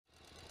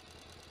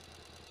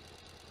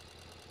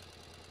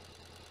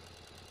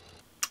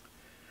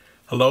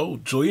Hello,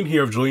 Julian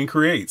here of Julian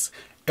Creates,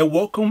 and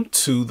welcome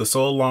to the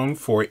sew along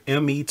for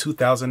ME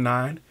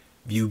 2009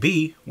 View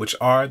B, which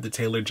are the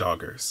tailored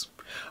joggers.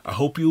 I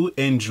hope you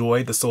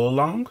enjoy the sew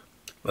along.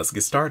 Let's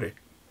get started.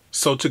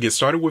 So to get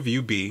started with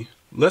View B,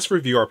 let's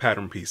review our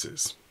pattern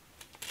pieces.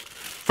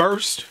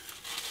 First,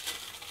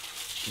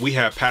 we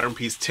have pattern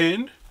piece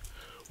 10,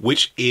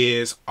 which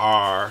is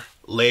our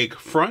leg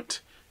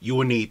front. You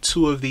will need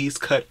 2 of these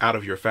cut out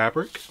of your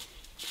fabric.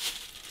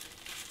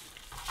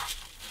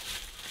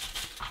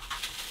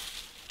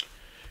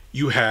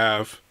 You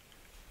have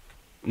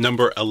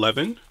number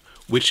 11,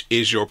 which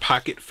is your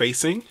pocket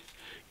facing.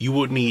 You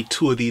will need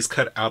 2 of these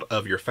cut out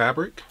of your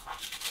fabric.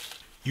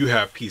 You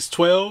have piece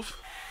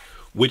 12,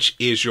 which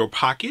is your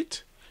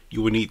pocket.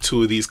 You will need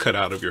 2 of these cut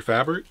out of your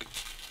fabric.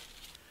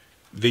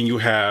 Then you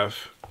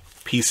have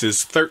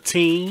pieces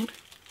 13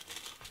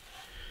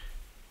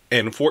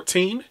 and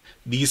 14.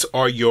 These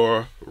are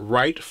your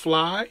right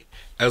fly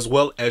as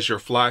well as your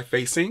fly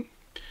facing.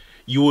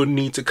 You will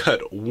need to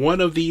cut 1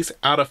 of these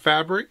out of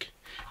fabric.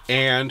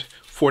 And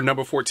for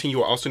number 14, you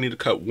will also need to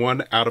cut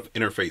 1 out of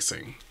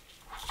interfacing.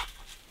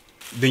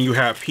 Then you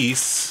have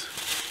piece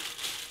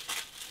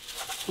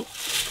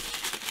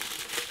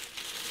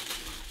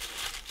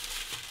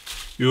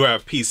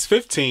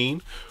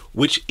 15,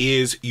 which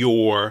is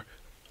your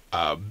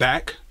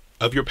back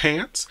of your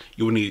pants.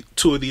 You will need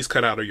 2 of these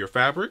cut out of your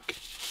fabric.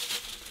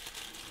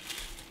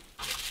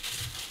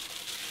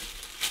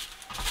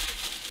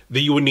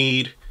 Then you will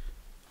need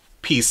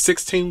piece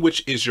 16,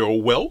 which is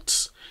your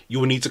welts. You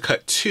will need to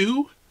cut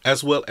 2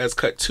 as well as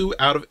cut 2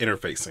 out of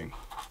interfacing.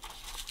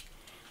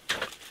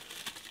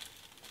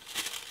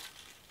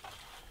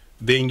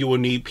 Then you will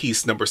need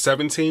piece number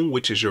 17,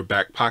 which is your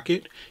back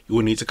pocket. You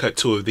will need to cut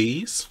 2 of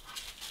these.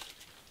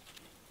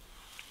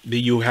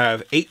 Then you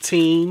have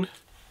 18,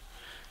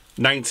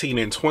 19,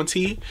 and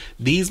 20.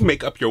 These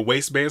make up your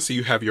waistband. So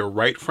you have your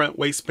right front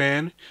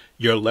waistband,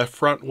 your left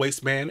front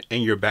waistband,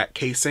 and your back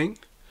casing.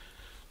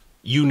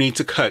 You need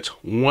to cut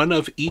 1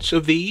 of each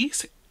of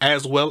these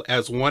as well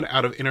as 1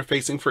 out of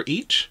interfacing for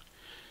each.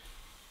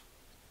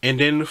 And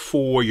then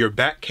for your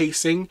back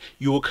casing,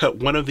 you will cut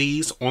 1 of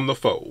these on the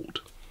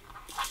fold.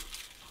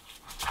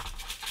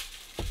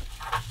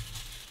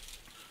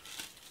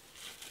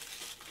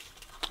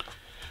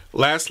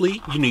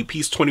 Lastly, you need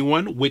piece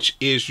 21, which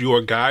is your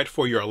guide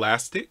for your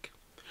elastic.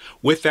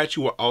 With that,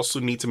 you will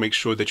also need to make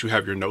sure that you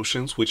have your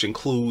notions, which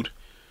include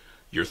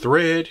your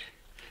thread,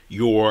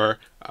 your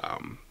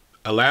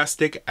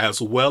elastic,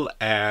 as well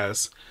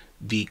as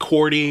the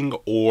cording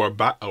or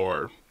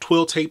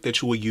twill tape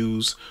that you will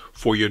use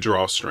for your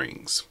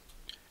drawstrings,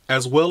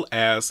 as well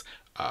as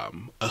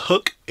a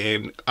hook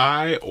and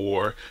eye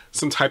or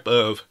some type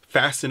of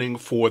fastening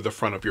for the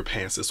front of your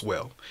pants as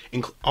well.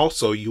 And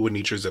also, you will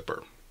need your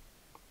zipper.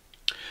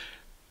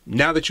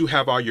 Now that you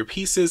have all your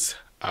pieces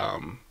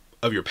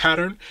of your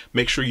pattern,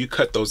 make sure you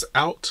cut those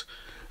out.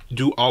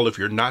 Do all of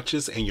your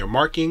notches and your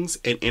markings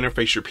and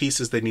interface your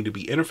pieces that need to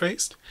be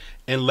interfaced.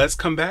 And let's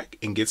come back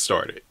and get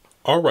started.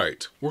 All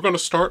right, we're going to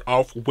start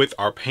off with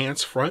our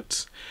pants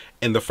fronts.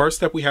 And the first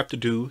step we have to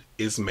do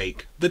is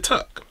make the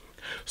tuck.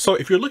 So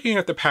if you're looking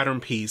at the pattern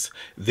piece,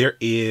 there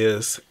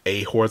is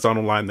a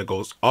horizontal line that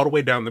goes all the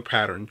way down the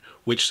pattern,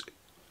 which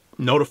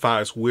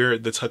notifies where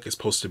the tuck is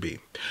supposed to be.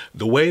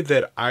 The way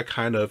that I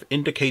kind of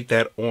indicate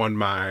that on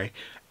my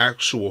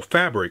actual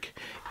fabric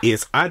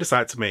is I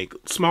decide to make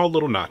small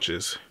little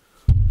notches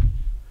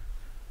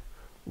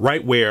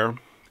right where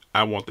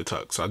I want the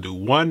tuck. So I do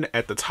 1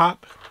 at the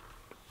top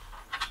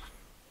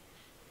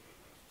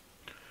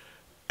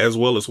as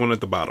well as 1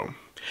 at the bottom.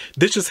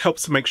 This just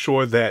helps to make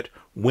sure that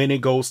when it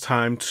goes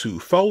time to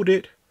fold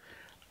it,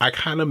 I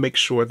kind of make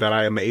sure that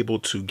I am able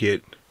to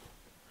get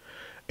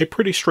a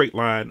pretty straight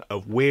line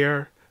of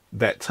where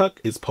that tuck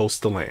is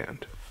supposed to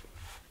land.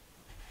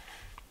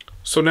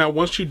 So now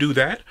once you do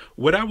that,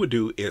 what I would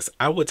do is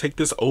I would take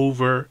this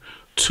over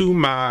to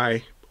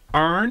my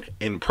iron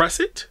and press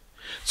it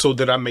so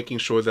that I'm making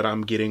sure that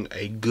I'm getting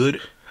a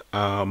good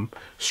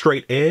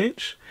straight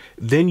edge.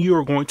 Then you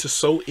are going to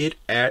sew it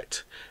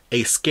at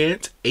a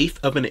scant 1/8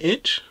 of an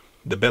inch.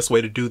 The best way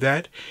to do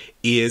that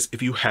is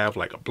if you have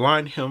like a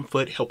blind hem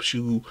foot, helps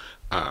you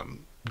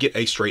get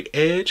a straight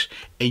edge,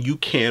 and you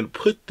can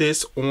put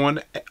this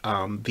on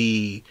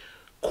the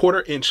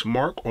 1/4 inch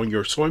mark on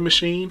your sewing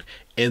machine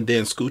and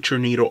then scoot your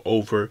needle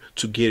over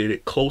to get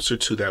it closer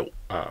to that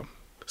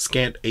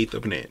scant 1/8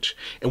 of an inch.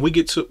 And when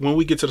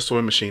we get to the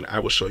sewing machine, I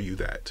will show you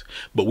that.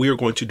 But we are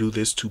going to do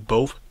this to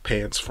both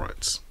pants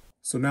fronts.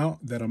 So now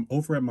that I'm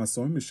over at my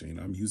sewing machine,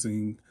 I'm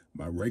using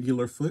my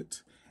regular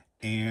foot,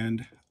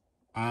 and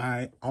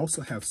I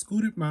also have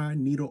scooted my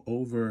needle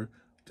over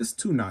just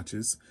 2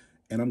 notches,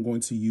 and I'm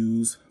going to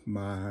use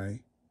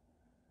my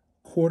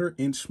 1/4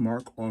 inch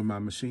mark on my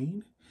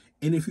machine.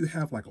 And if you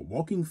have like a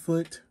walking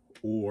foot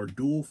or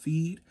dual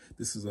feed,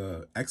 this is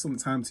an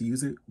excellent time to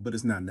use it, but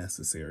it's not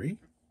necessary.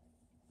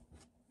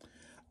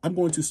 I'm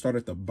going to start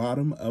at the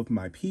bottom of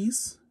my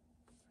piece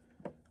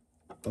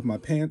of my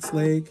pants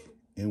leg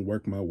and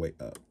work my way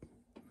up.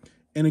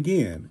 And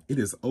again, it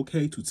is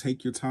okay to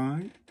take your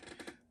time.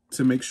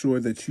 to make sure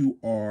that you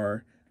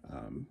are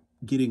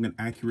getting an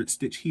accurate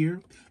stitch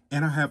here.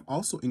 And I have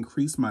also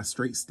increased my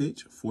straight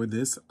stitch for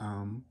this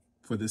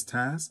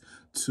task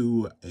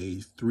to a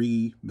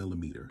 3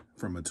 millimeter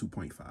from a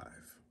 2.5.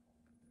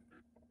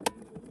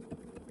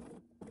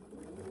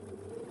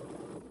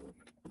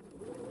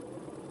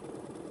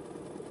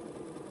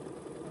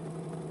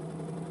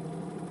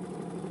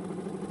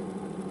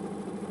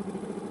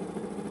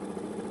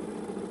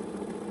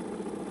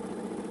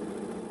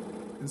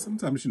 And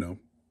sometimes, you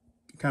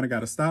kind of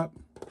got to stop,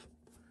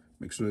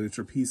 make sure that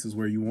your piece is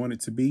where you want it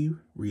to be,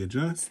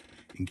 readjust,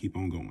 and keep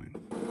on going.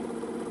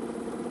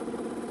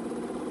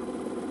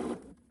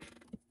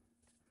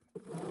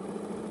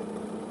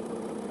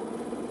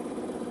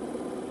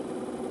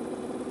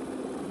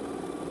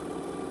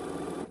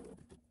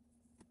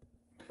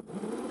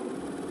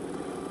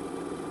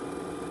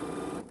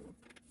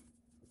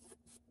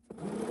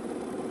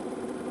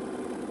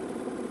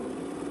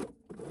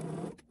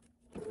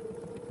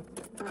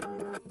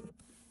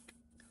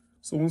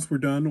 So once we're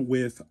done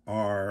with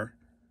our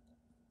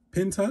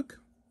pin tuck,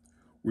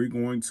 we're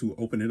going to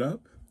open it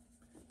up,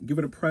 give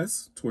it a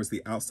press towards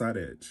the outside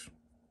edge.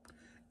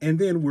 And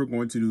then we're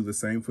going to do the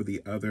same for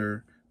the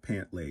other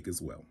pant leg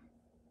as well.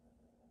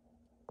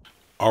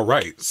 All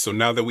right, so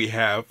now that we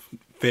have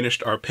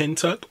finished our pin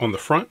tuck on the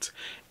front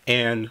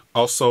and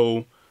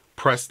also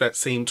press that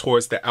seam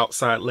towards the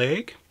outside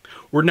leg,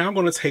 we're now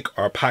going to take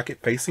our pocket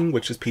facing,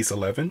 which is piece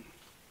 11,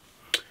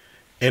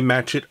 and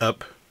match it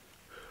up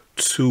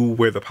to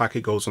where the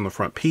pocket goes on the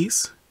front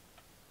piece,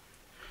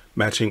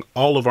 matching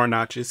all of our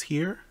notches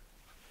here.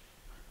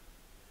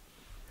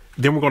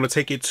 Then we're going to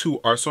take it to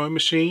our sewing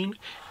machine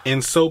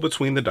and sew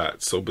between the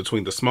dots, so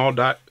between the small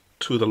dot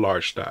to the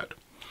large dot.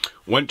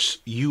 Once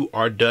you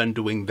are done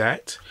doing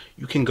that,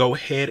 you can go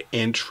ahead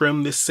and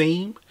trim the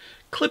seam,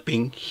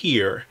 clipping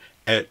here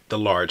at the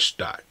large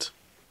dot.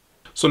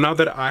 So now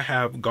that I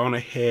have gone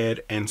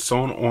ahead and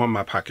sewn on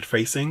my pocket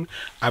facing,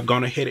 I've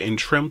gone ahead and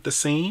trimmed the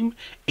seam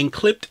and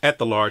clipped at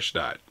the large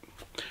dot.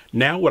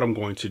 Now what I'm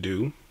going to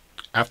do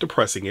after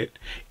pressing it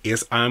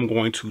is I'm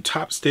going to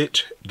top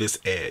stitch this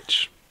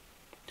edge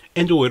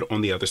and do it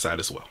on the other side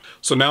as well.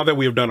 So now that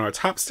we have done our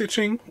top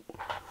stitching,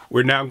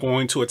 we're now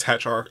going to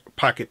attach our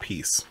pocket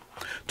piece.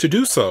 To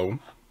do so,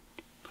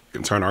 we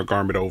can turn our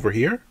garment over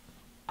here,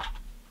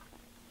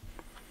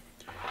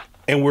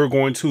 and we're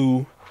going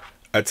to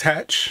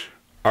attach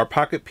our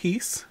pocket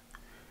piece,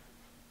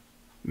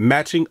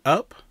 matching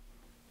up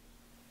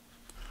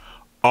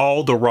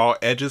all the raw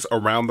edges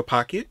around the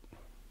pocket.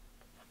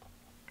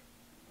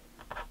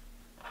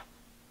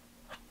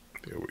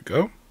 There we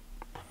go.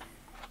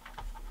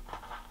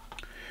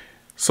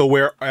 So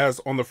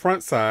whereas on the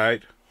front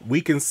side, we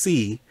can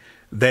see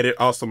that it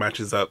also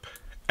matches up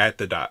at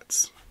the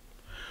dots.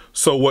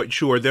 So what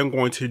you are then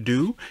going to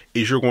do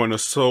is you're going to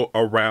sew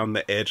around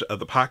the edge of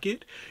the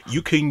pocket.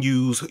 You can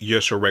use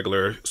just your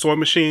regular sewing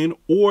machine,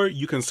 or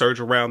you can serge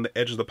around the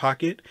edge of the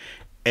pocket.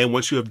 And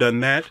once you have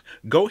done that,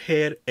 go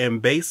ahead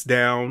and baste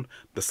down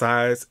the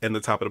sides and the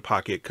top of the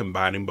pocket,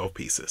 combining both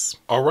pieces.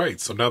 All right,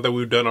 so now that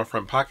we've done our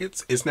front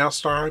pockets, it's now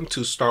time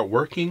to start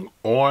working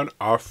on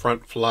our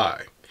front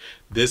fly.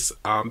 This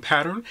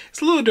pattern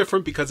is a little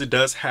different because it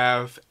does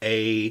have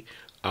a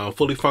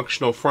fully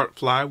functional front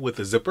fly with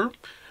a zipper.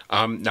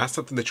 Not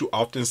something that you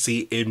often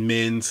see in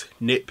men's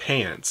knit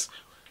pants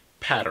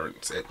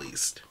patterns, at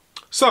least.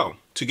 So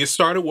to get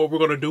started, what we're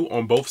going to do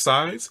on both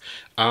sides,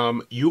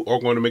 you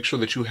are going to make sure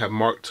that you have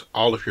marked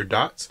all of your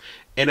dots.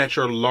 And at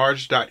your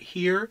large dot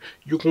here,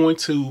 you're going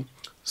to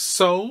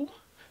sew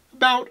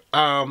about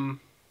an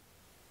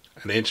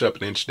inch up,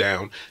 an inch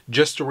down,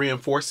 just to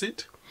reinforce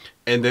it.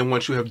 And then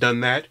once you have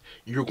done that,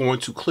 you're going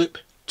to clip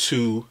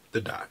to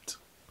the dot.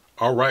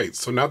 All right,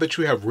 so now that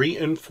you have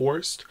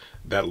reinforced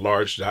that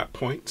large dot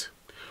point,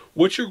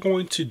 what you're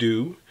going to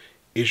do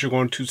is you're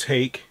going to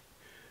take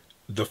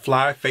the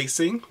fly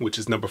facing, which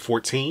is number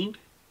 14,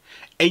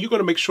 and you're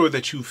going to make sure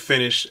that you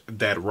finish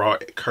that raw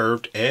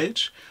curved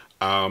edge.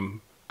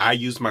 I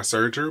use my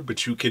serger,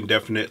 but you can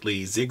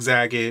definitely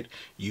zigzag it.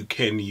 You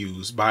can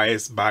use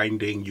bias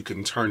binding. You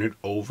can turn it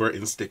over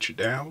and stitch it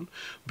down,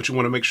 but you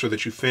want to make sure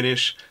that you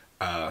finish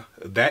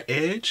that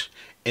edge.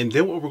 And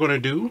then what we're going to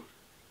do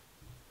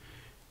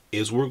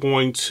is we're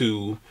going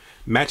to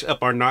match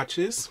up our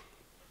notches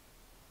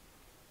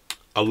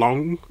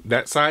along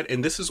that side,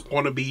 and this is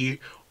going to be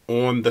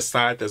on the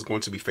side that's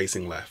going to be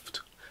facing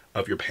left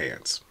of your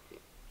pants.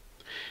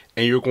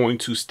 And you're going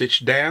to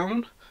stitch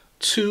down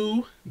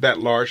to that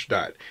large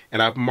dot,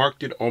 and I've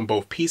marked it on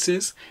both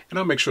pieces, and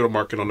I'll make sure to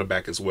mark it on the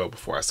back as well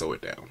before I sew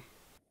it down.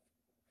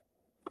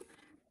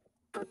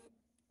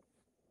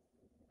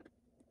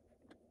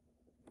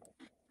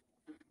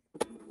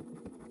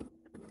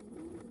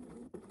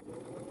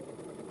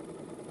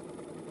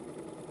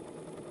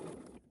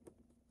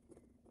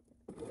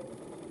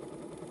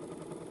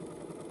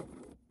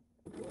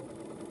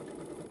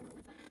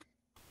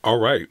 All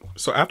right,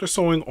 so after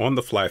sewing on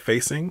the fly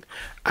facing,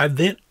 I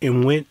then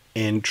went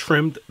and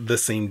trimmed the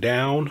seam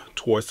down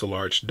towards the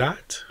large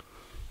dot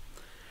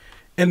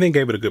and then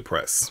gave it a good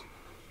press.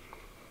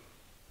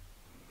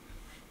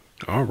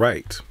 All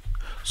right.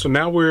 So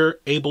now we're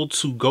able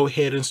to go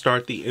ahead and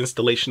start the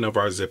installation of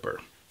our zipper.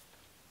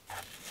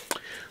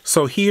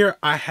 So here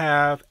I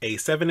have a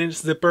 7-inch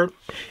zipper.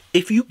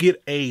 If you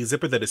get a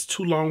zipper that is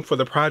too long for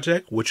the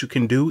project, what you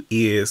can do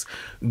is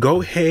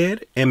go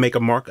ahead and make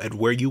a mark at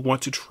where you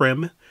want to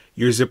trim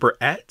your zipper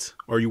at,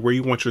 or where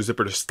you want your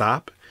zipper to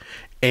stop.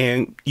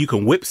 And you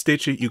can whip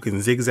stitch it, you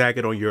can zigzag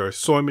it on your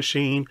sewing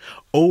machine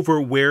over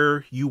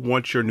where you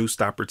want your new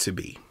stopper to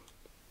be.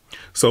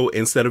 So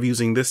instead of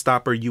using this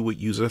stopper, you would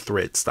use a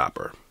thread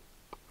stopper.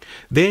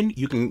 Then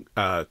you can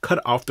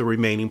cut off the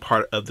remaining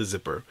part of the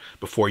zipper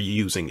before you're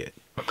using it.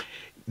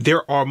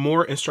 There are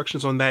more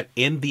instructions on that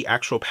in the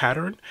actual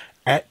pattern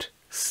at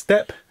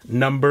step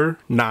number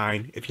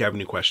 9 if you have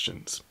any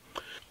questions.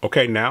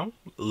 Okay, now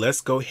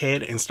let's go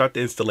ahead and start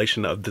the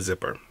installation of the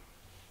zipper.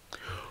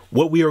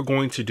 What we are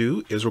going to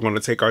do is we're going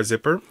to take our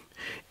zipper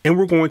and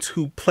we're going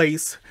to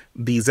place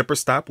the zipper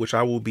stop, which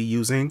I will be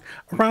using,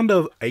 around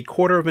a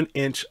 1/4 of an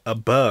inch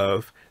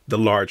above the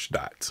large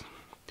dot,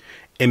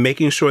 and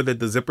making sure that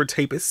the zipper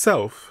tape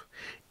itself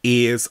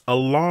is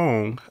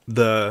along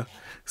the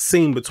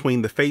seam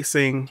between the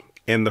facing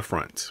and the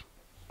front.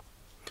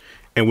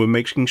 And we're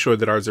making sure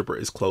that our zipper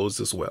is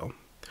closed as well.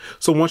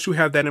 So once you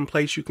have that in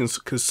place, you can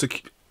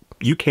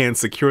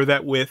secure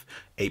that with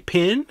a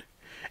pin.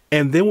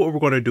 And then what we're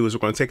going to do is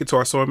we're going to take it to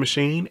our sewing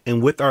machine,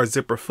 and with our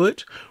zipper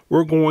foot,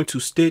 we're going to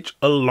stitch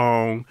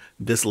along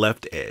this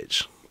left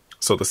edge.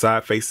 So the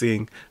side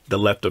facing the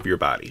left of your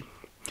body.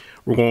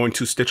 We're going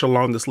to stitch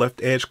along this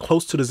left edge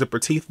close to the zipper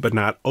teeth, but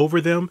not over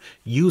them,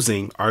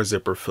 using our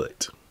zipper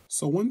foot.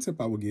 So one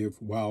tip I would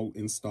give while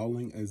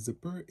installing a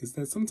zipper is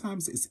that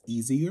sometimes it's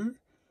easier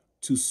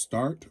to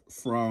start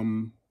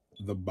from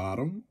the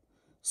bottom.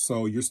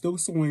 So you're still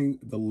sewing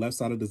the left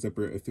side of the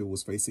zipper if it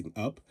was facing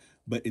up,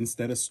 but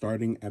instead of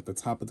starting at the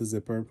top of the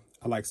zipper,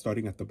 I like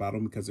starting at the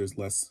bottom because there's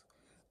less,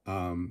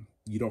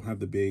 you don't have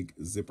the big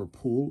zipper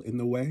pull in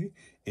the way,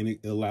 and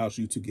it allows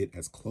you to get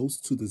as close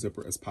to the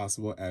zipper as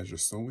possible as you're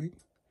sewing.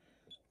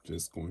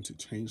 Just going to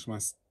change my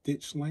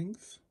stitch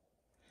length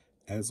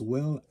as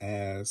well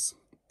as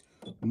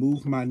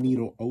move my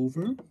needle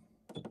over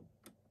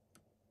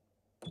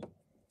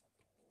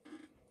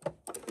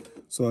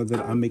so that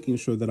I'm making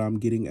sure that I'm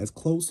getting as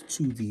close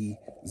to the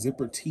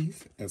zipper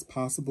teeth as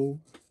possible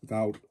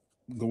without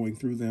going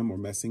through them or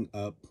messing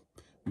up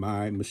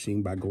my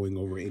machine by going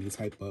over any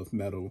type of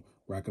metal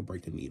where I could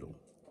break the needle.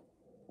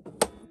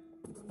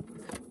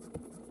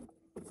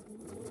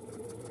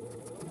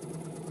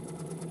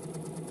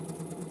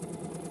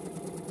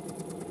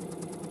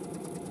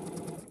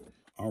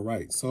 All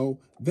right, so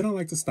then I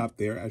like to stop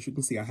there. As you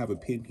can see, I have a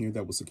pin here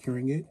that was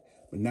securing it,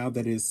 but now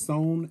that it's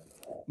sewn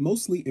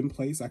mostly in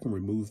place, I can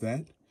remove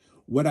that.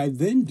 What I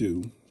then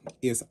do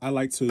is I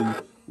like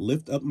to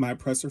lift up my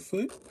presser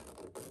foot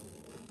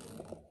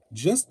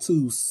just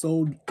to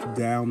sew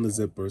down the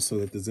zipper so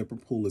that the zipper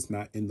pull is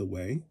not in the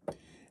way.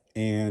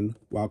 And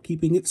while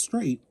keeping it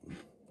straight,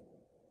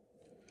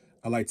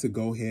 I like to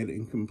go ahead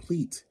and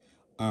complete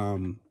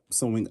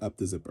sewing up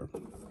the zipper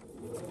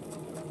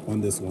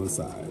on this one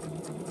side.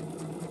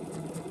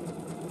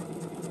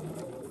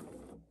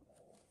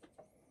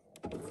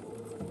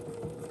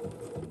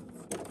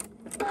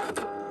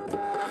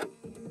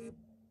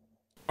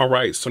 All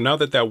right, so now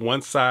that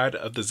one side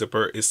of the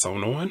zipper is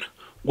sewn on,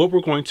 what we're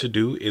going to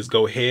do is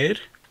go ahead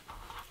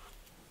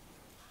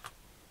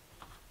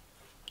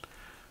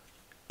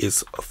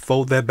is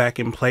fold that back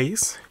in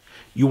place.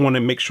 You want to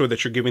make sure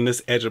that you're giving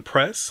this edge a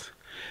press.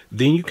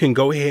 Then you can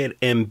go ahead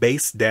and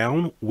base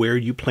down where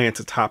you plan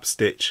to top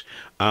stitch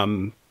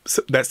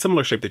that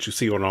similar shape that you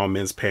see on all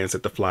men's pants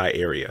at the fly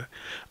area.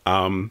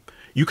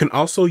 You can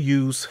also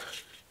use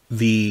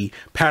the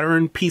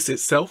pattern piece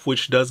itself,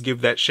 which does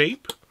give that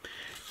shape.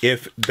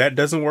 If that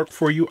doesn't work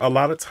for you, a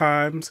lot of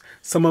times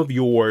some of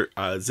your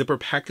zipper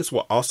packets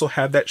will also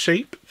have that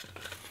shape.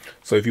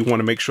 So if you want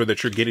to make sure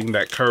that you're getting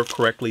that curve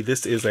correctly,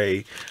 this is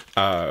a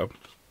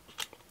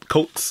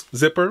Coats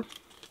zipper,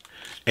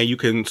 and you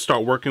can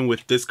start working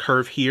with this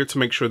curve here to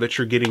make sure that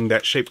you're getting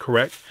that shape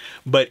correct.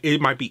 But it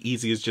might be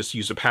easy as just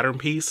use a pattern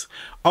piece.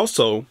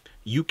 Also,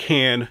 you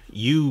can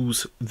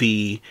use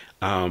the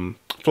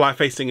fly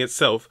facing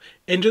itself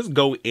and just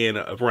go in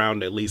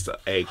around at least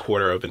a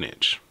 1/4 of an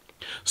inch.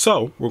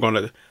 So we're going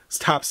to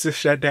top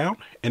stitch that down,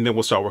 and then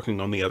we'll start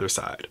working on the other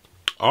side.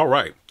 All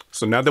right,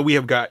 so now that we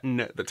have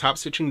gotten the top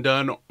stitching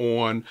done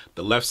on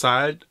the left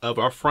side of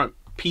our front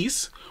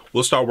piece,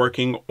 we'll start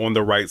working on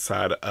the right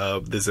side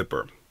of the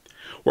zipper.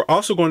 We're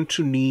also going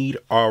to need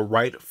our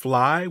right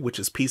fly, which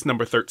is piece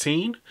number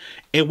 13.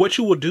 And what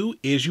you will do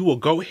is you will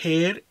go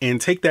ahead and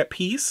take that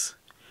piece.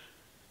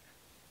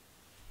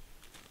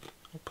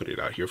 I'll put it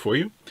out here for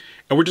you.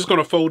 And we're just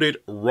going to fold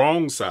it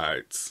wrong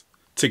sides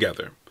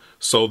together.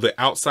 So the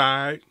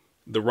outside,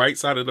 the right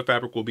side of the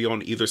fabric will be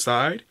on either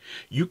side.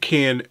 You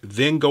can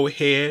then go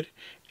ahead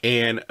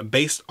and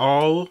baste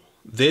all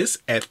this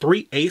at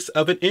 3/8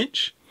 of an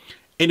inch.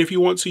 And if you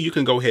want to, you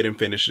can go ahead and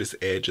finish this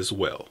edge as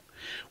well.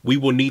 We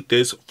will need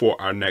this for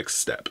our next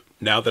step.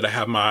 Now that I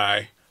have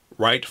my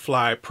right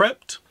fly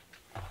prepped,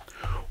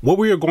 What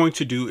we are going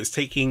to do is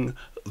taking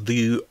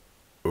the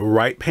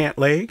right pant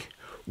leg,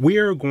 we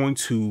are going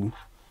to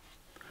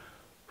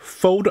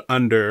fold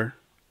under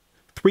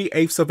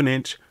 3/8 of an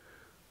inch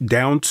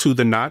down to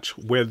the notch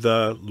where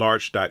the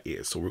large dot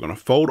is. So we're going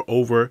to fold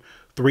over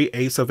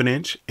 3/8 of an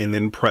inch and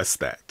then press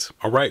that.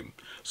 All right.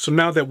 So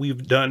now that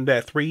we've done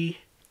that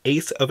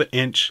 3/8 of an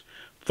inch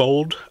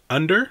fold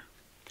under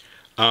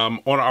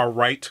on our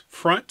right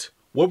front,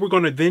 what we're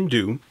going to then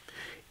do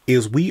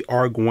is we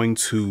are going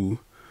to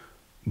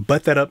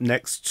butt that up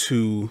next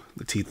to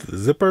the teeth of the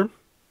zipper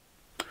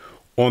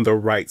on the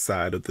right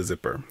side of the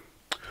zipper.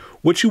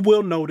 What you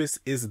will notice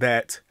is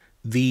that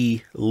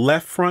the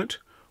left front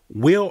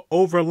will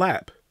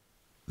overlap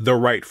the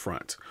right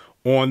front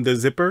on the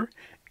zipper,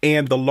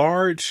 and the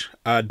large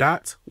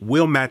dots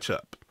will match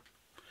up.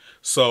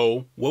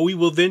 So what we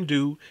will then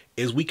do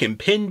is we can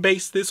pin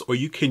baste this, or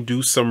you can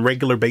do some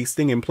regular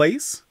basting in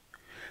place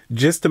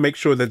just to make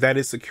sure that that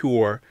is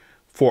secure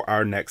for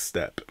our next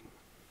step.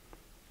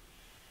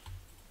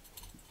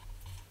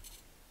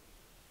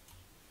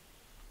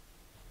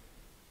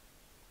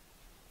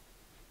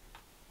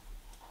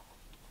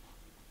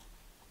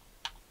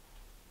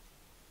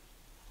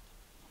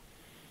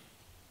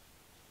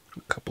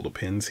 A couple of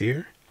pins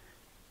here.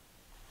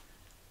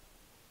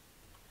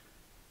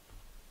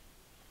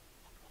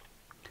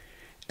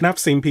 And I've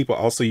seen people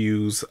also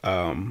use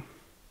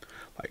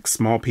like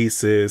small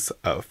pieces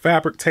of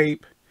fabric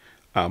tape,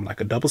 like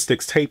a double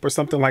sticks tape or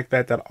something like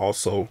that. That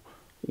also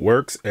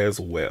works as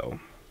well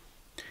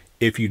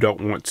if you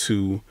don't want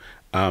to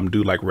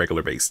do like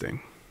regular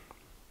basting.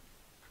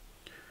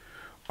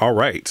 All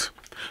right,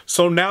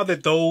 so now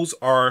that those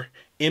are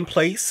in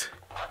place,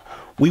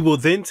 we will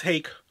then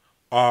take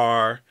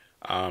our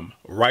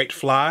right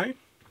fly,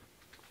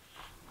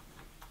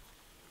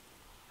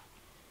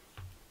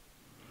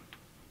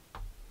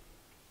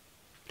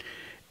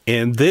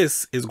 and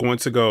this is going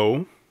to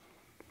go,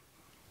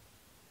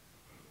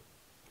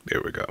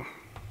 there we go.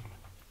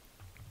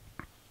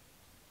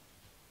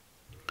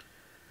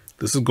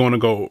 This is going to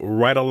go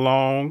right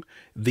along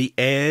the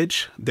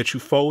edge that you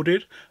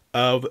folded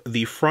of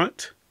the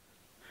front,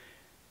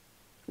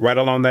 right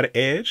along that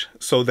edge,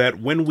 so that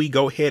when we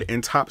go ahead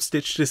and top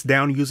stitch this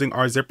down using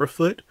our zipper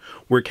foot,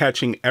 we're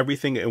catching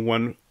everything in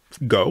one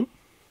go.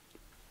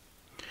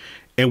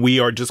 And we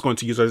are just going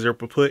to use our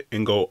zipper foot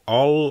and go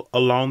all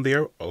along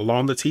there,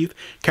 along the teeth,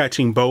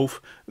 catching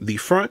both the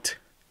front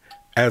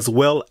as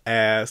well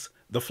as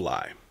the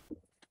fly.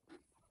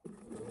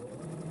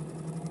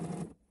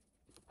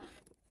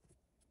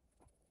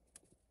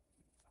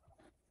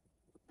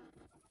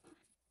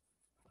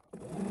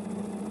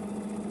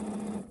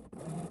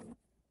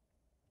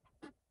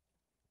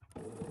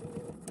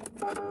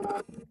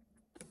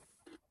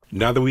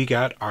 Now that we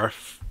got our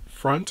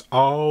front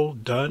all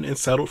done and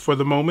settled for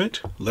the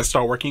moment, let's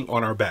start working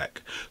on our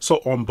back. So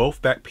on both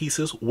back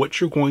pieces,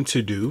 what you're going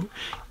to do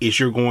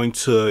is you're going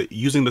to,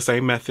 using the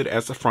same method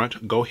as the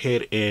front, go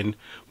ahead and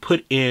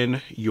put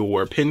in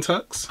your pin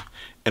tucks.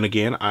 And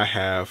again, I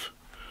have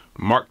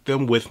marked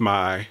them with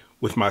my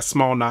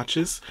small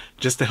notches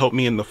just to help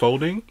me in the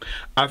folding.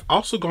 I've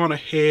also gone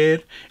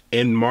ahead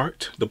and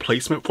marked the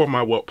placement for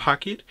my welt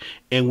pocket,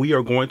 and we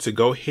are going to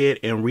go ahead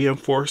and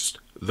reinforce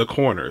the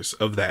corners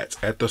of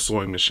that at the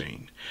sewing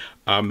machine,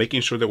 making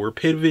sure that we're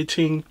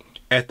pivoting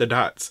at the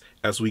dots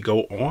as we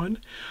go on.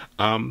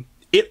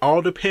 It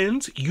all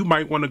depends. You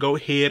might want to go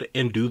ahead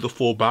and do the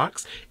full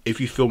box if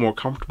you feel more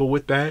comfortable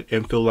with that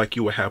and feel like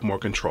you will have more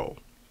control.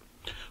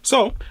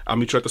 So I'll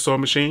meet you at the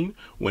sewing machine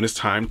when it's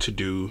time to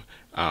do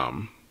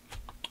the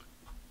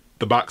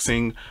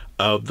boxing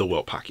of the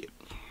welt pocket.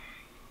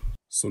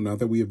 So now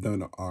that we have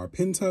done our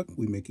pin tuck,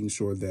 we're making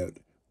sure that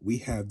we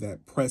have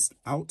that pressed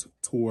out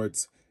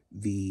towards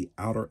the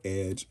outer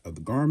edge of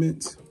the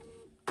garment.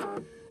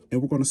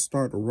 And we're going to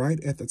start right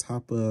at the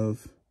top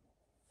of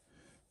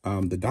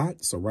the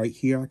dot. So right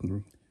here, I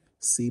can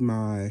see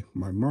my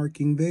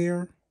marking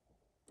there.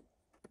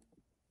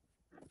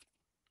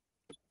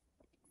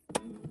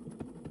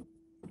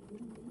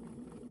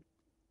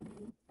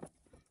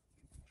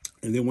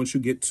 And then once you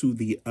get to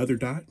the other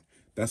dot,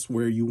 that's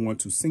where you want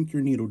to sink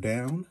your needle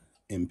down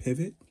and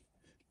pivot.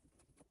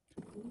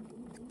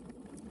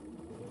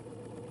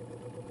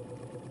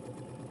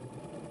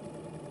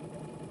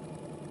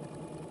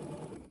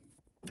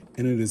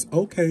 And it is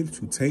okay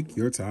to take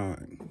your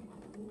time.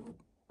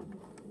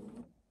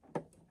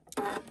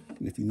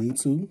 And if you need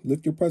to,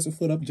 lift your presser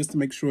foot up just to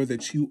make sure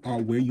that you are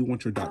where you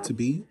want your dot to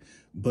be.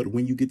 But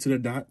when you get to the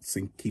dot,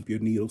 keep your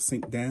needle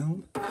sink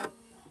down.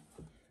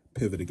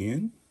 Pivot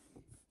again.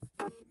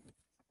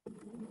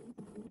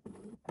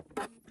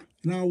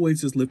 And I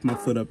always just lift my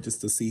foot up just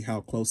to see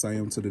how close I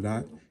am to the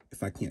dot.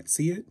 If I can't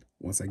see it,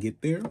 once I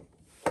get there,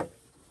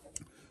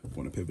 I'm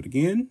going to pivot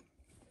again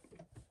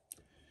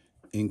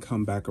and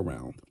come back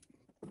around.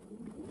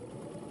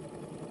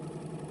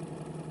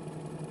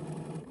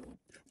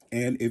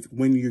 And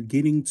when you're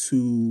getting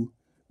to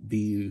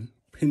the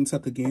pin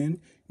tuck again,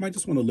 you might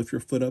just want to lift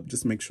your foot up,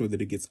 just make sure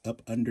that it gets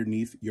up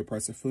underneath your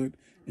presser foot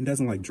and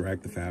doesn't like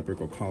drag the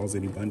fabric or cause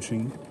any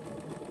bunching.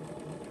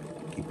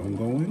 Keep on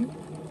going.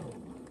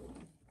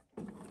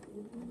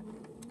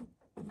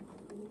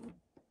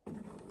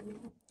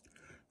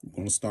 We're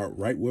going to start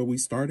right where we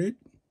started.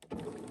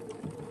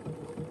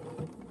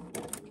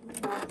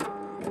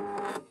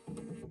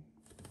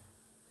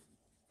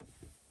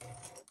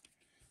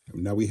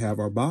 And now we have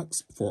our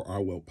box for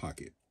our welt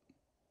pocket.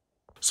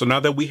 So now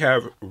that we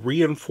have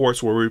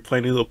reinforced where we're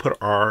planning to put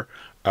our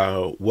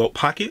welt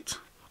pocket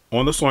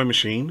on the sewing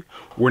machine,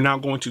 we're now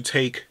going to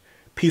take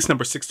piece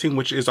number 16,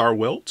 which is our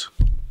welt,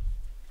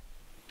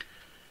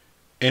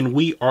 and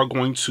we are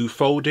going to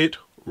fold it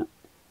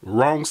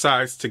wrong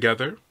sides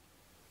together,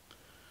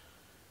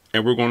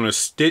 and we're going to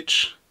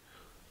stitch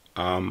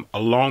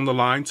along the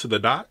line to the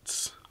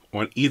dots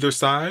on either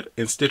side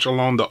and stitch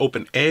along the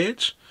open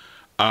edge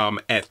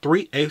at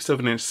 3/8 of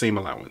an inch seam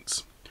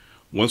allowance.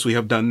 Once we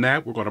have done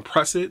that, we're going to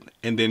press it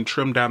and then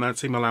trim down that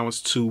seam allowance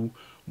to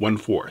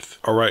 1/4.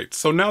 All right,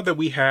 so now that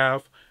we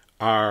have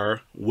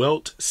our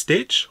welt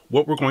stitch,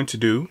 what we're going to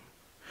do,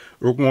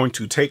 we're going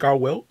to take our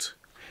welt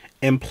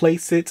and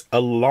place it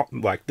along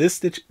like this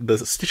stitch, the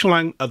stitching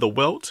line of the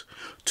welt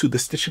to the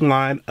stitching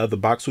line of the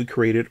box we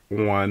created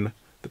on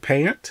the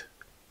pant.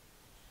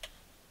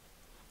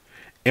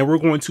 And we're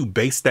going to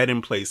base that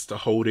in place to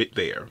hold it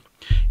there.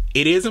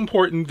 It is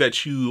important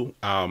that you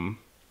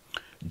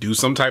do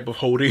some type of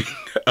holding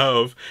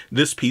of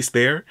this piece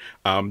there,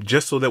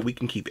 just so that we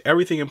can keep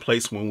everything in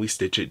place when we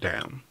stitch it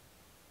down.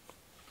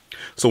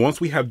 So once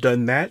we have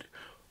done that,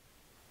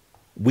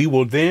 we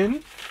will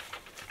then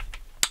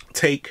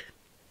take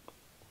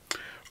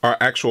our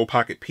actual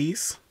pocket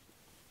piece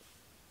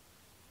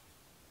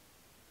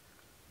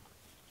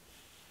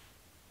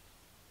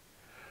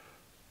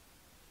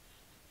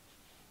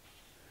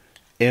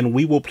and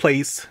we will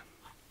place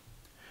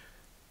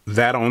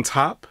that on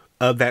top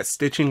of that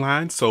stitching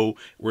line. So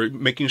we're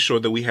making sure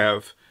that we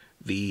have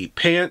the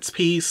pants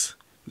piece,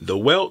 the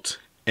welt,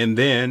 and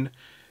then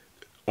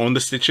on the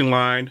stitching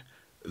line,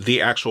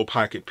 the actual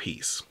pocket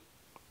piece.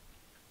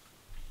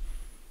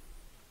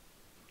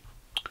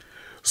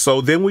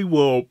 So then we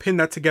will pin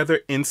that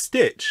together and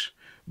stitch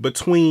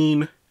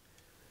between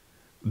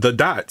the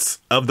dots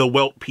of the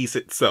welt piece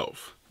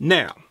itself.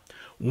 Now,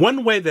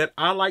 one way that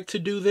I like to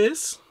do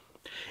this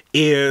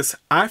is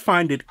I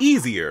find it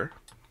easier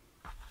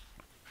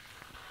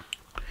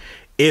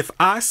if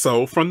I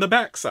sew from the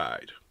back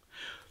side.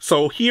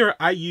 So here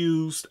I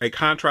used a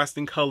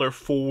contrasting color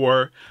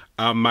for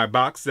my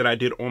box that I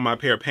did on my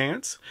pair of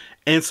pants.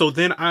 And so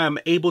then I am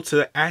able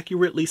to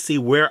accurately see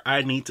where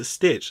I need to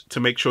stitch to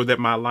make sure that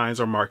my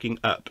lines are marking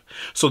up.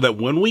 So that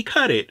when we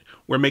cut it,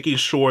 we're making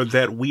sure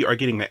that we are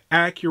getting an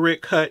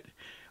accurate cut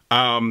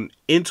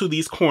into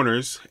these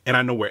corners, and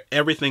I know where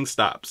everything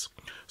stops.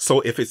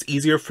 So if it's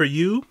easier for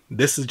you,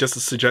 this is just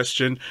a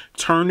suggestion.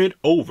 Turn it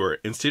over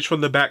and stitch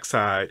from the back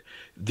side,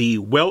 the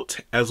welt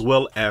as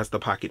well as the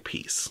pocket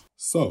piece.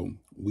 So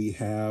we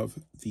have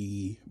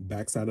the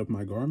back side of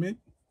my garment,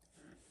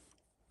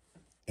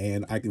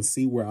 and I can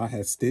see where I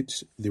had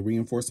stitched the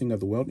reinforcing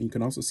of the welt. And you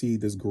can also see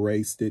this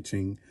gray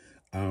stitching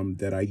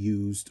that I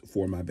used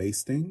for my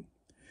basting.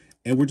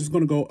 And we're just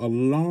going to go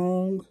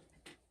along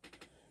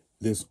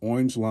this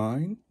orange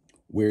line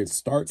where it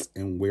starts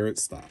and where it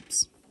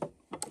stops.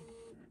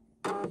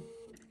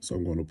 So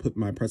I'm going to put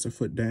my presser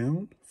foot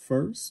down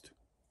first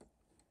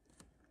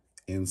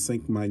and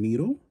sink my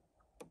needle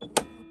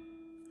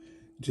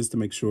just to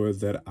make sure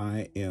that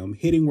I am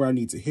hitting where I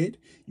need to hit.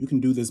 You can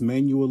do this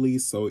manually,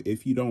 so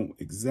if you don't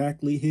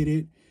exactly hit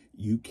it,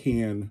 you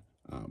can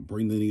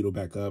bring the needle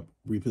back up,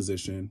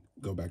 reposition,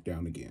 go back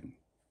down again.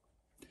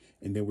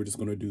 And then we're just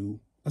going to do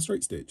a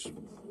straight stitch.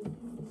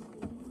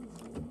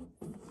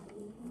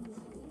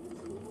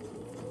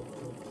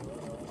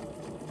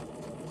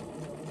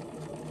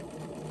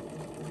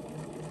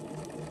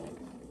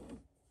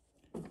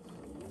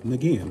 And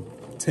again,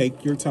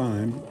 take your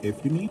time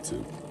if you need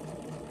to.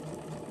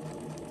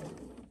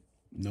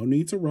 No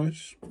need to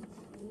rush.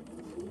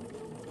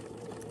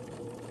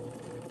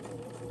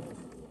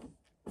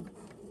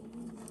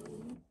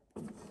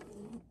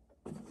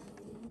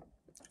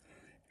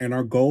 And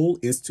our goal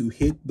is to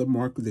hit the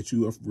mark that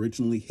you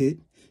originally hit.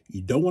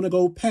 You don't want to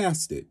go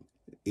past it.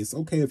 It's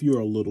okay if you're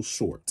a little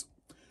short.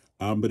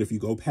 But if you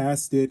go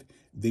past it,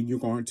 then you're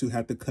going to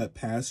have to cut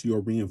past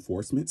your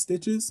reinforcement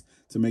stitches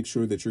to make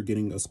sure that you're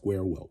getting a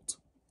square welt.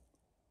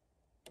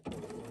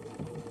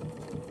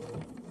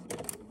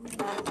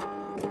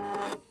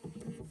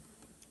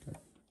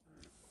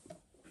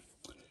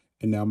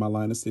 And now my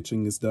line of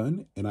stitching is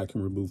done and I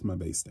can remove my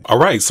basting. All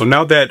right, so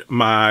now that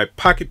my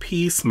pocket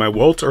piece, my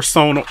welt are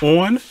sewn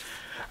on,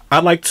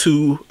 I like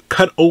to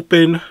cut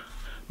open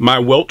my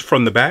welt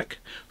from the back.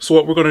 So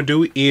what we're gonna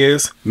do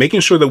is making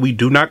sure that we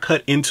do not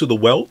cut into the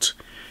welt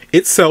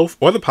itself,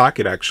 or the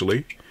pocket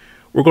actually.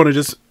 We're gonna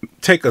just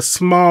take a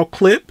small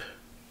clip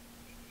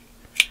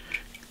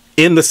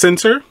in the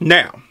center.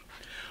 Now,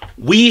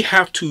 we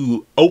have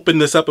to open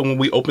this up, and when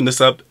we open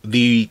this up,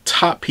 the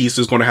top piece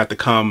is gonna have to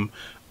come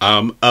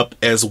up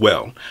as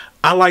well.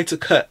 I like to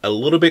cut a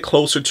little bit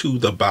closer to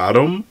the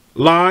bottom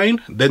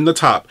line than the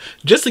top,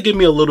 just to give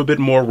me a little bit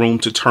more room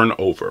to turn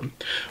over.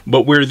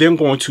 But we're then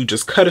going to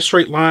just cut a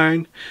straight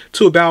line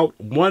to about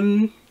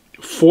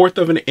 1/4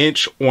 of an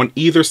inch on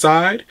either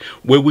side,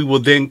 where we will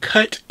then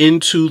cut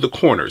into the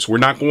corners. We're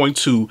not going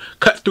to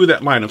cut through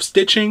that line of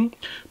stitching,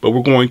 but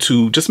we're going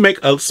to just make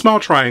small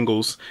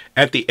triangles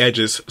at the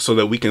edges so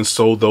that we can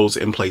sew those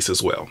in place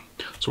as well.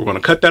 So we're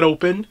going to cut that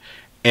open,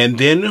 and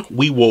then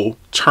we will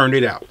turn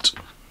it out.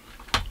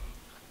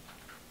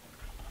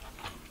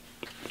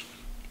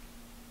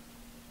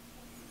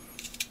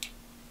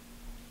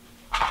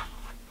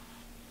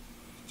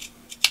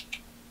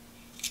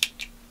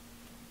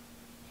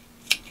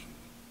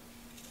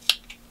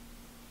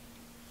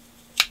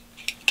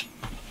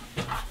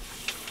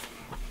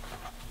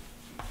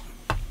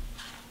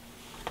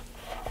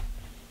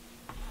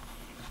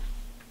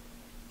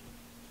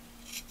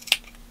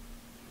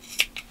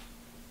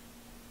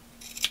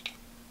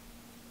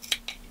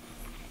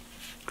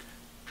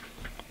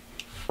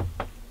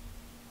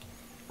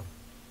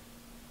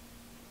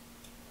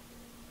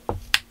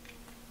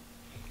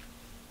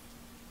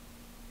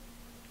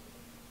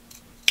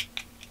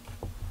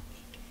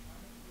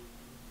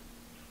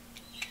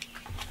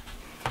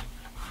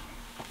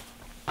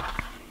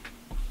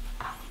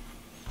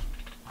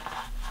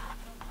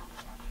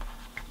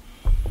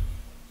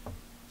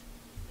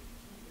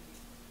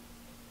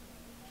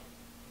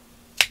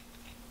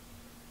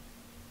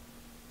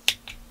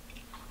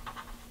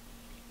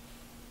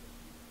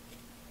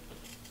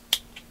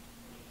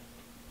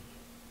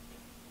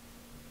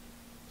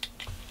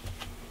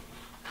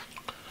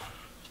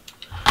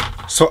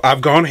 So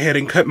I've gone ahead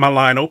and cut my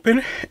line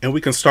open, and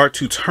we can start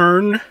to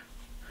turn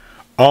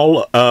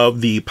all of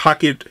the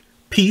pocket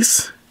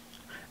piece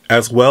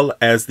as well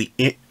as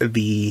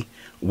the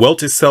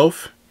welt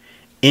itself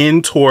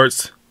in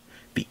towards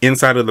the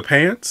inside of the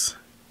pants.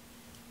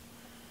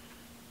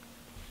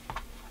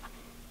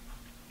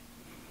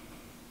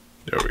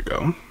 There we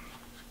go.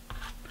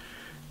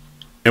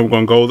 And we're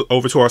going to go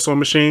over to our sewing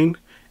machine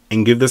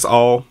and give this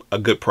all a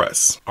good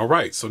press. All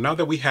right, so now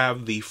that we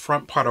have the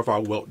front part of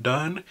our welt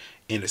done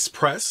and it's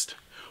pressed,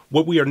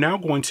 what we are now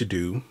going to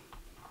do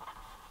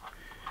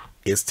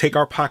is take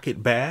our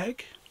pocket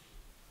bag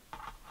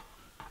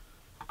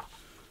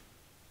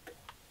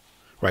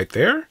right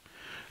there.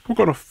 We're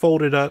going to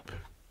fold it up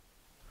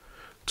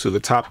to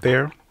the top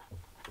there.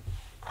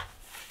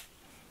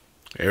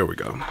 There we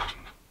go.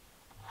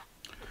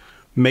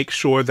 Make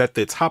sure that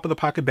the top of the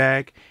pocket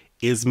bag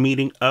is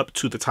meeting up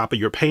to the top of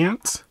your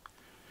pants.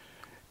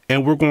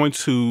 And we're going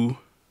to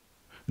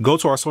go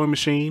to our sewing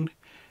machine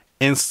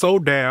and sew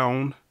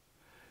down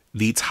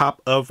the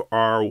top of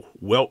our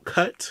welt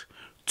cut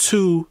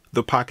to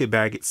the pocket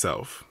bag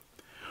itself.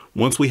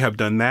 Once we have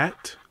done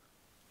that,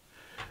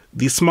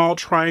 the small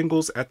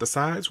triangles at the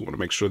sides, we want to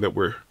make sure that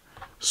we're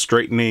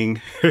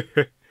straightening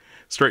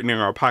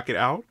our pocket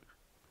out.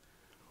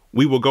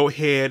 We will go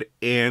ahead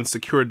and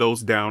secure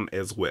those down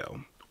as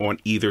well on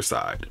either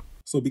side.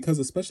 So because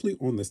especially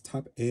on this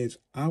top edge,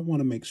 I want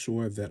to make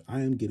sure that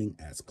I am getting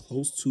as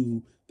close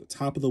to the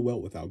top of the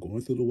welt without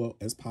going through the welt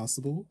as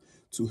possible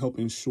to help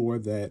ensure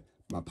that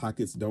my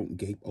pockets don't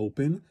gape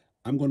open.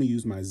 I'm going to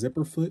use my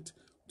zipper foot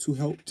to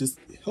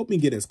help me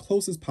get as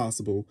close as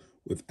possible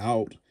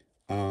without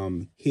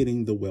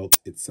hitting the welt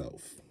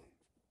itself.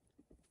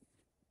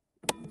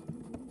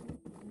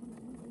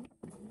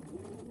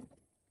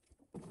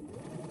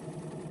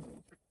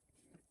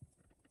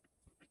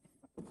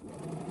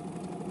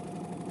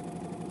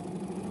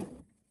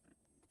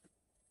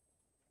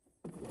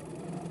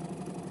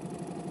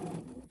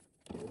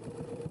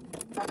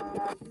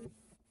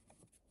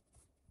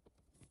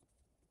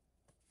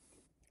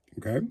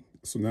 Okay,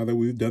 so now that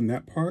we've done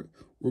that part,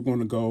 we're going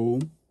to go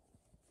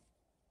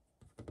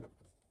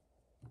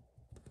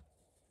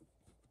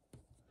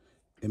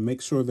and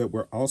make sure that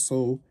we're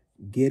also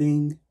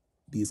getting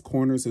these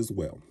corners as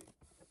well.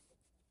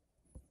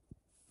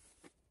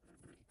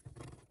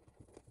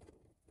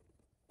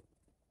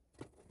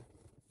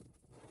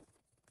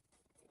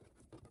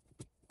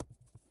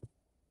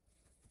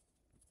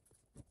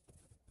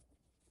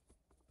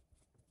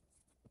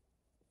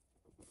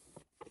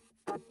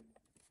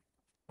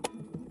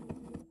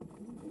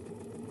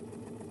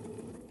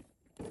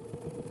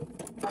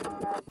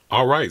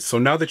 All right, so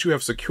now that you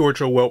have secured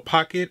your welt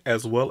pocket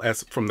as well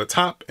as from the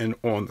top and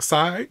on the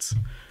sides,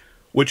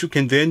 what you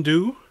can then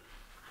do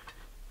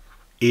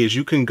is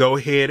you can go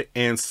ahead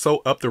and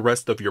sew up the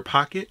rest of your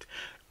pocket,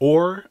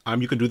 or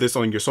you can do this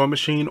on your sewing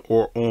machine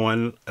or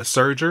on a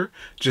serger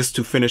just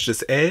to finish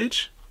this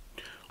edge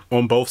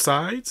on both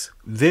sides.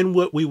 Then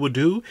what we will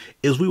do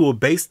is we will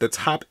base the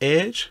top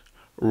edge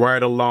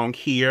right along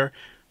here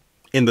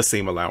in the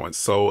seam allowance.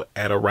 So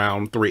at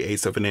around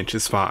 3/8 of an inch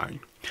is fine.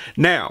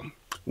 Now,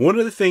 one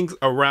of the things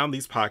around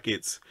these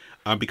pockets,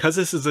 because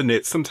this is a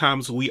knit,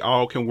 sometimes we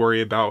all can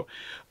worry about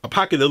a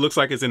pocket that looks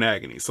like it's in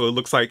agony. So it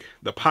looks like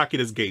the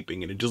pocket is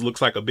gaping and it just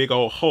looks like a big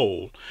old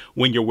hole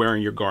when you're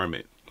wearing your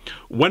garment.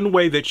 One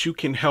way that you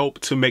can help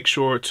to make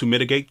sure to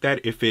mitigate that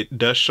if it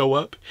does show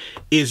up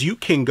is you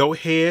can go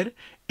ahead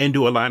and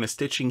do a line of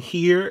stitching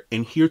here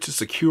and here to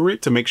secure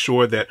it, to make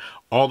sure that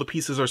all the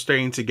pieces are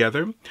staying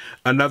together.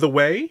 Another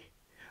way,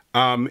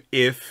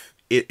 if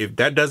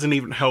that doesn't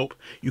even help,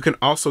 you can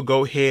also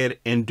go ahead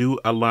and do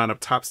a line of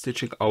top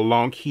stitching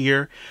along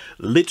here,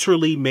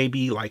 literally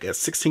maybe like a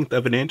 1/16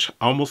 of an inch,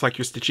 almost like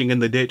you're stitching in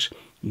the ditch,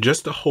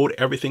 just to hold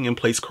everything in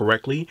place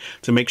correctly,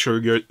 to make sure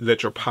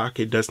that your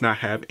pocket does not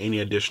have any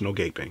additional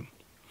gaping.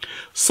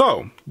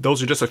 So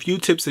those are just a few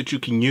tips that you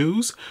can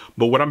use,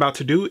 but what I'm about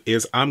to do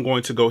is I'm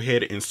going to go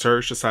ahead and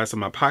serge the size of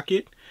my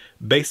pocket,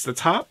 base the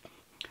top,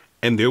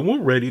 and then we're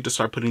ready to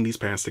start putting these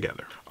pants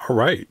together. All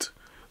right,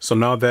 so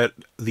now that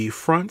the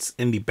fronts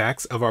and the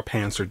backs of our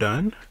pants are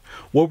done,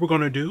 what we're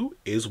going to do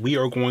is we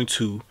are going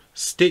to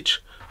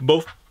stitch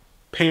both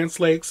pants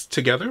legs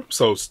together.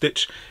 So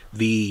stitch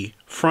the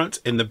front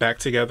and the back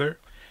together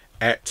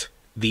at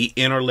the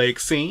inner leg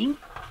seam.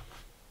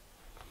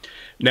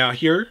 Now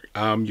here,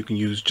 you can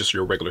use just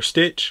your regular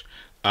stitch.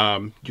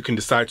 You can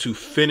decide to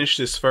finish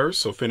this first,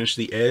 so finish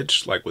the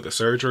edge like with a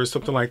serger or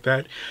something like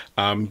that.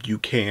 You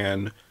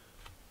can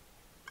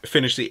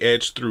finish the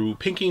edge through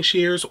pinking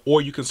shears,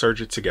 or you can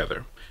serge it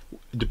together.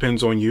 It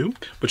depends on you,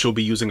 but you'll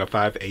be using a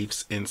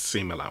 5/8 inch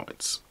seam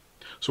allowance.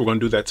 So we're going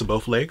to do that to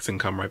both legs and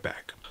come right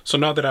back. So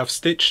now that I've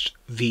stitched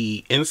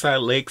the inside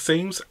leg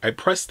seams, I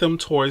press them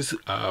towards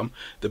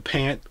the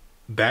pant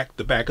back,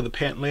 the back of the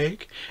pant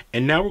leg,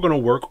 and now we're going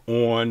to work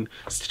on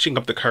stitching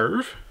up the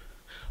curve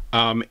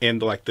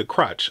and like the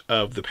crotch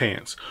of the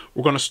pants.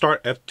 We're going to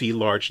start at the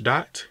large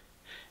dot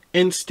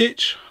and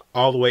stitch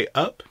all the way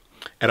up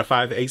at a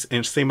 5/8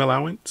 inch seam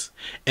allowance,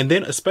 and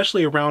then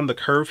especially around the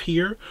curve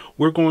here,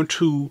 we're going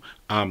to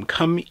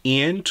come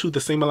into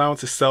the seam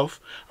allowance itself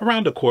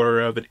around 1/4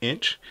 of an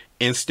inch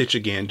and stitch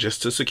again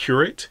just to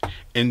secure it,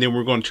 and then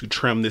we're going to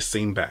trim this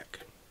seam back.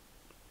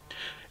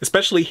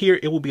 Especially here,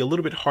 it will be a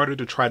little bit harder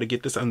to try to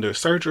get this under a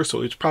serger,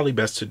 so it's probably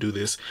best to do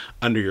this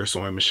under your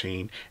sewing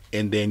machine,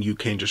 and then you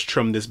can just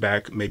trim this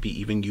back, maybe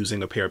even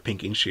using a pair of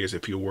pinking shears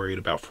if you're worried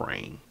about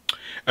fraying.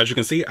 As you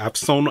can see, I've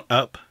sewn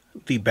up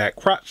the back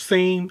crotch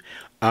seam.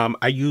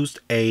 I used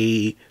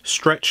a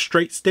stretch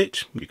straight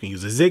stitch. You can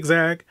use a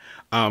zigzag.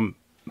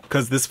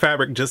 Because this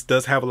fabric just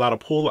does have a lot of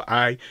pull,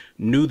 I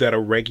knew that a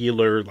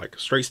regular like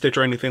straight stitch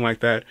or anything like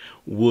that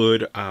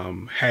would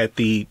had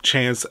the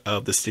chance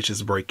of the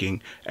stitches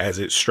breaking as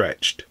it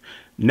stretched.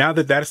 Now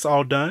that that's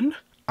all done,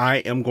 I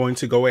am going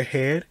to go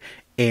ahead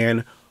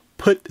and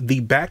put the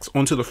backs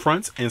onto the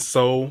fronts and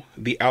sew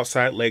the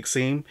outside leg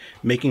seam,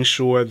 making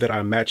sure that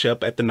I match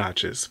up at the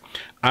notches.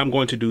 I'm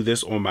going to do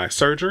this on my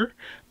serger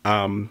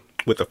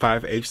with a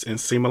 5/8 inch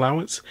seam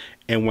allowance,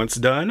 and once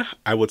done,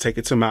 I will take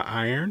it to my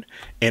iron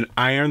and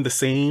iron the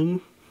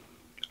seam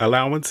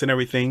allowance and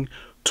everything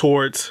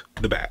towards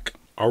the back.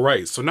 All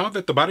right, so now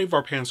that the body of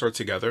our pants are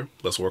together,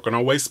 let's work on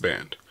our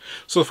waistband.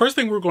 So the first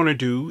thing we're going to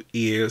do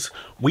is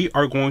we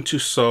are going to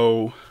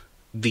sew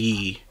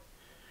the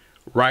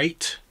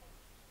right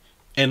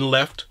and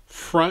left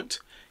front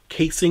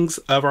casings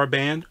of our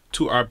band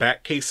to our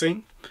back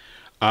casing,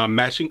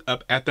 matching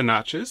up at the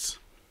notches.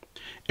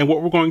 And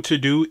what we're going to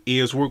do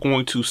is we're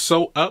going to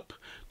sew up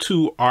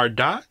to our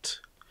dot,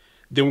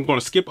 then we're going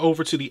to skip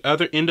over to the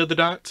other end of the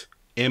dot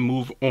and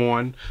move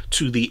on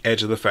to the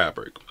edge of the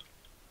fabric.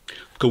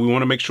 Because we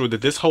want to make sure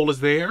that this hole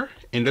is there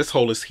and this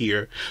hole is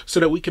here, so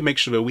that we can make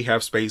sure that we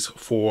have space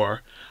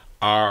for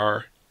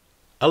our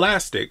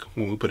elastic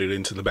when we put it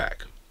into the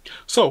back.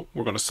 So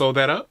we're going to sew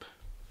that up,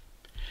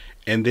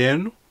 and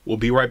then we'll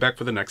be right back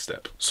for the next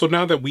step. So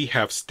now that we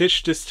have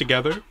stitched this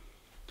together,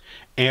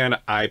 and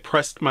I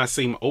pressed my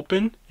seam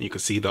open, you can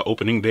see the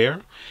opening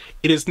there.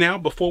 It is now,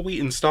 before we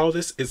install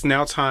this, it's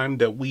now time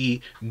that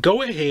we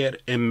go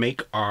ahead and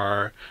make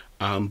our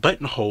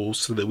buttonholes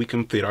so that we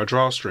can fit our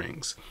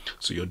drawstrings.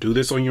 So you'll do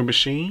this on your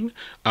machine.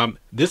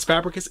 This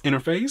fabric is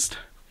interfaced.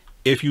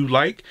 If you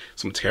like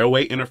some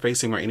tearaway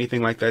interfacing or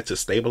anything like that to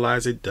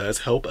stabilize it, does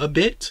help a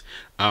bit.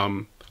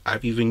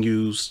 I've even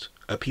used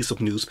a piece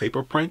of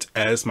newspaper print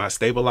as my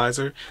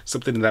stabilizer,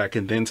 something that I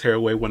can then tear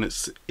away when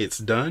it's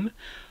done.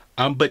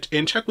 But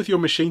check with your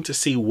machine to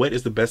see what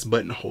is the best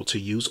buttonhole to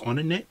use on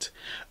a knit.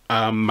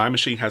 My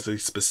machine has a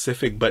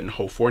specific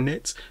buttonhole for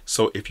knits,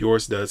 so if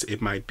yours does,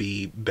 it might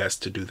be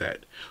best to do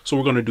that. So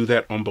we're going to do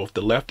that on both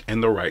the left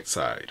and the right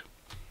side.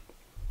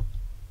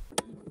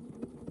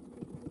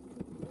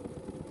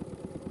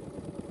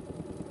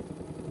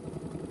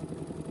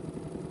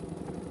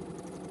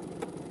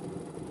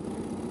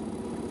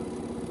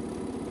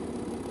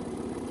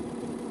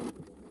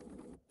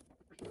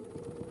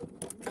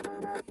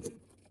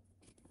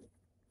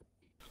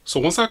 So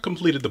once I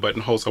completed the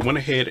buttonholes, I went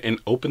ahead and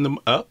opened them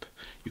up.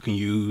 You can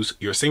use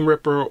your seam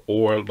ripper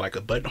or like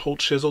a buttonhole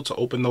chisel to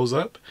open those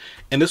up.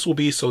 And this will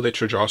be so that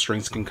your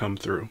drawstrings can come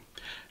through.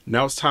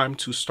 Now it's time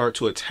to start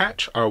to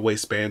attach our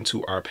waistband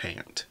to our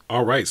pant.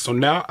 All right, so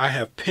now I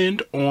have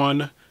pinned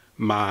on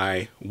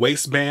my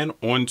waistband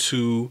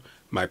onto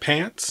my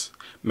pants,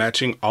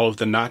 matching all of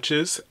the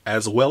notches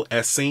as well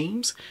as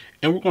seams.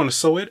 And we're going to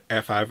sew it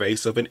at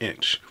 5/8 of an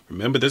inch.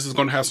 Remember, this is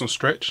going to have some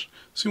stretch,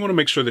 so you want to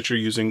make sure that you're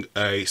using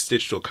a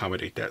stitch to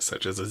accommodate that,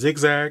 such as a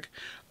zigzag.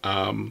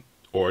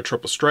 or a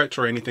triple stretch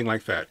or anything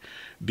like that.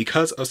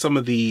 Because of some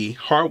of the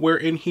hardware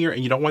in here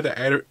and you don't want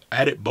the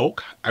added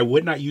bulk, I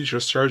would not use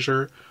your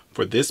serger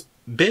for this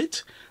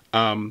bit,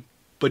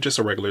 but just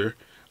a regular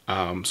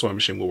sewing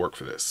machine will work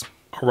for this.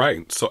 All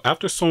right, so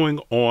after sewing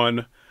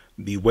on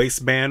the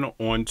waistband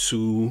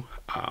onto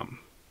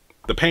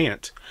the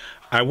pant,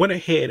 I went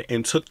ahead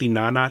and took the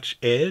 9-notch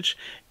edge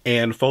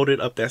and folded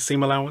up that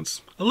seam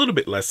allowance a little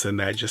bit less than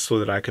that, just so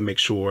that I can make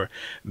sure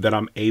that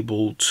I'm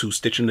able to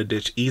stitch in the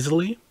ditch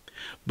easily.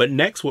 But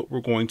next, what we're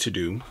going to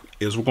do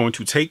is we're going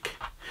to take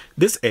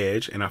this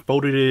edge, and I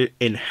folded it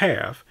in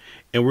half,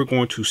 and we're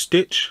going to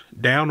stitch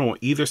down on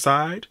either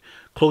side,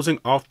 closing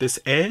off this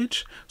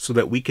edge so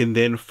that we can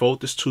then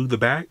fold this to the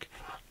back.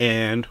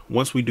 And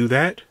once we do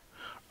that,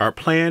 our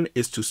plan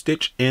is to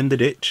stitch in the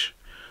ditch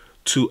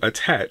to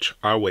attach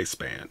our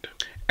waistband.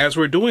 As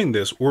we're doing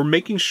this, we're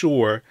making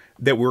sure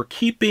that we're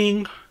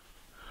keeping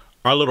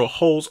our little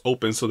holes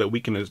open so that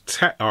we can install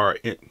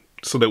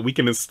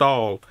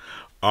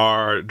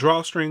our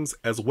drawstrings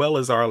as well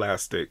as our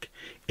elastic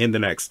in the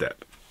next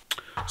step.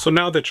 So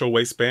now that your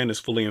waistband is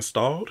fully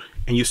installed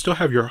and you still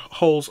have your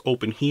holes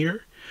open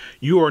here,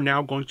 you are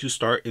now going to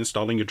start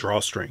installing your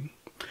drawstring.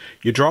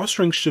 Your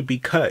drawstring should be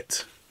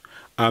cut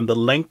the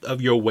length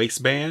of your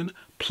waistband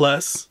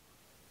plus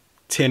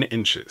 10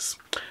 inches.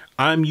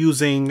 I'm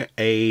using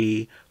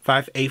a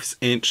 5/8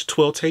 inch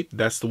twill tape.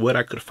 That's the wood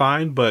I could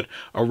find, but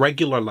a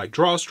regular like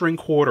drawstring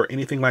cord or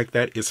anything like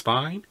that is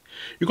fine.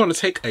 You're going to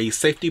take a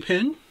safety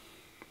pin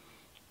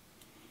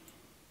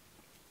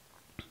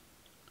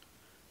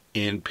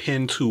and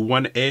pin to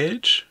one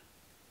edge,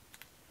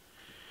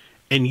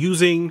 and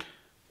using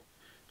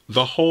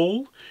the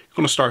hole, you're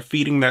going to start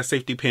feeding that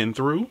safety pin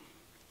through.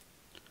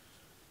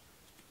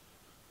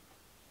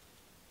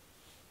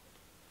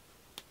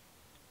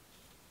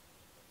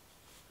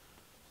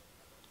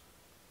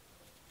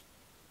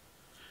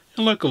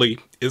 And luckily,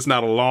 it's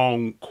not a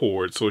long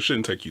cord, so it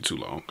shouldn't take you too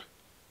long.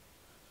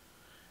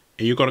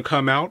 And you're going to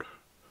come out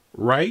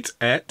right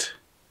at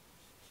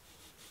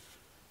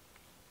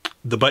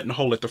the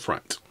buttonhole at the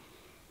front.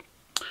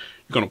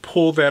 You're going to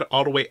pull that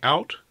all the way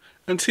out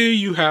until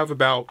you have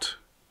about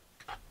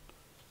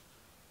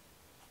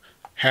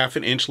 ½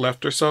 an inch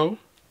left or so.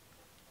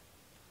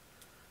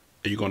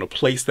 And you're going to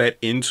place that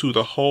into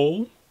the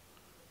hole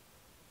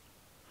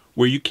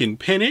where you can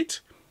pin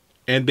it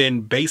and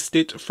then baste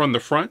it from the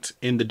front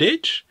in the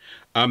ditch,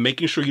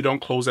 making sure you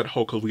don't close that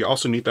hole, because we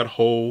also need that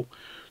hole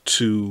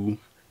to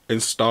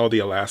install the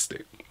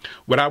elastic.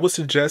 What I would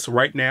suggest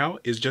right now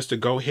is just to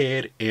go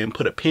ahead and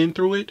put a pin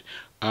through it,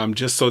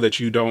 just so that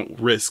you don't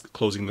risk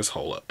closing this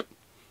hole up.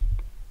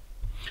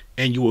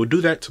 And you will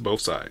do that to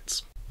both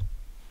sides.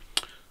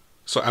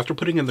 So after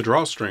putting in the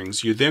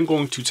drawstrings, you're then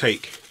going to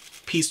take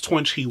piece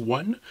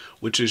 21,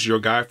 which is your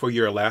guide for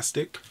your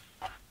elastic.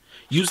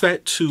 Use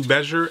that to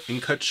measure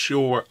and cut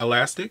your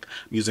elastic.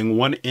 I'm using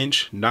 1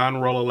 inch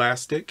non-roll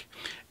elastic.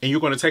 And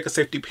you're going to take a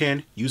safety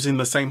pin using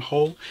the same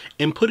hole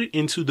and put it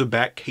into the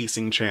back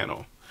casing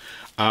channel.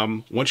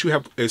 Once you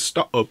have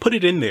put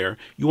it in there,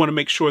 you want to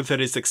make sure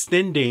that it's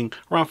extending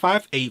around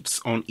 5/8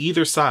 on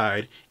either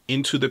side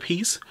into the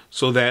piece,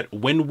 so that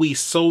when we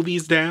sew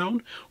these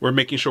down, we're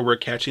making sure we're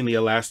catching the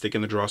elastic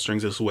and the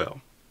drawstrings as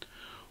well.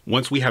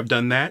 Once we have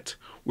done that,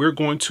 we're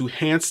going to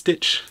hand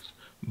stitch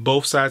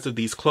both sides of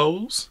these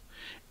clothes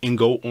and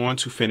go on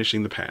to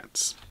finishing the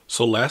pants.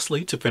 So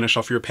lastly, to finish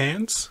off your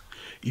pants,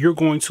 you're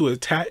going to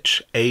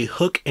attach a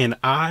hook and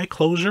eye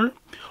closure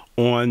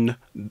on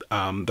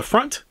the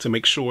front to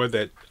make sure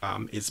that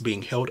it's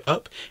being held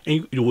up,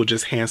 and you will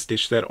just hand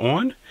stitch that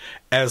on,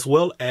 as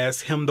well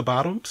as hem the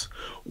bottoms,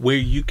 where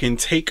you can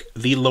take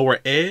the lower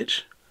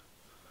edge,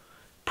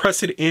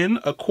 press it in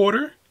a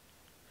quarter,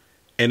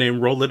 and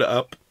then roll it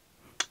up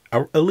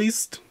at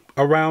least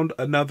around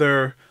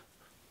another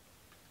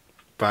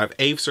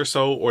 5/8 or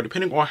so, or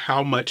depending on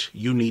how much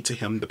you need to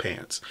hem the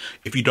pants.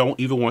 If you don't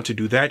even want to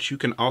do that, you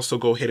can also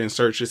go ahead and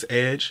serge this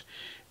edge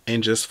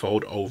and just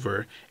fold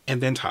over and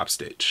then top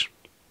stitch.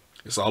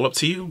 It's all up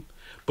to you.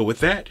 But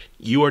with that,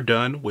 you are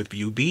done with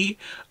view B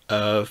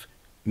of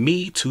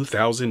Me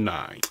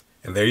 2009.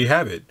 And there you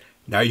have it.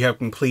 Now you have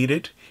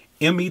completed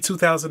ME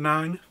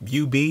 2009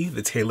 View B,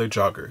 the Tailored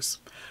Joggers.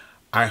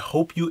 I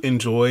hope you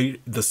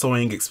enjoyed the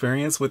sewing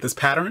experience with this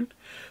pattern.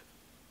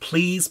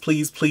 Please,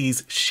 please,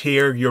 please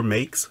share your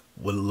makes.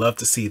 Would love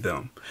to see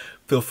them.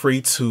 Feel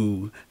free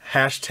to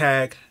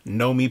hashtag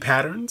Know Me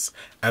Patterns,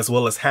 as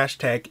well as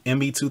hashtag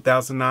ME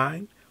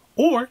 2009,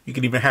 or you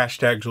can even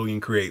hashtag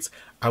Julian Creates.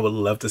 I would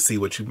love to see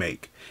what you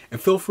make.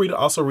 And feel free to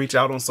also reach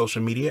out on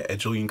social media at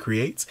Julian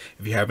Creates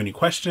if you have any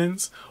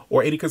questions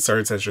or any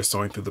concerns as you're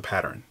sewing through the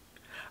pattern.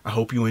 I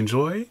hope you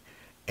enjoy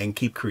and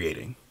keep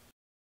creating.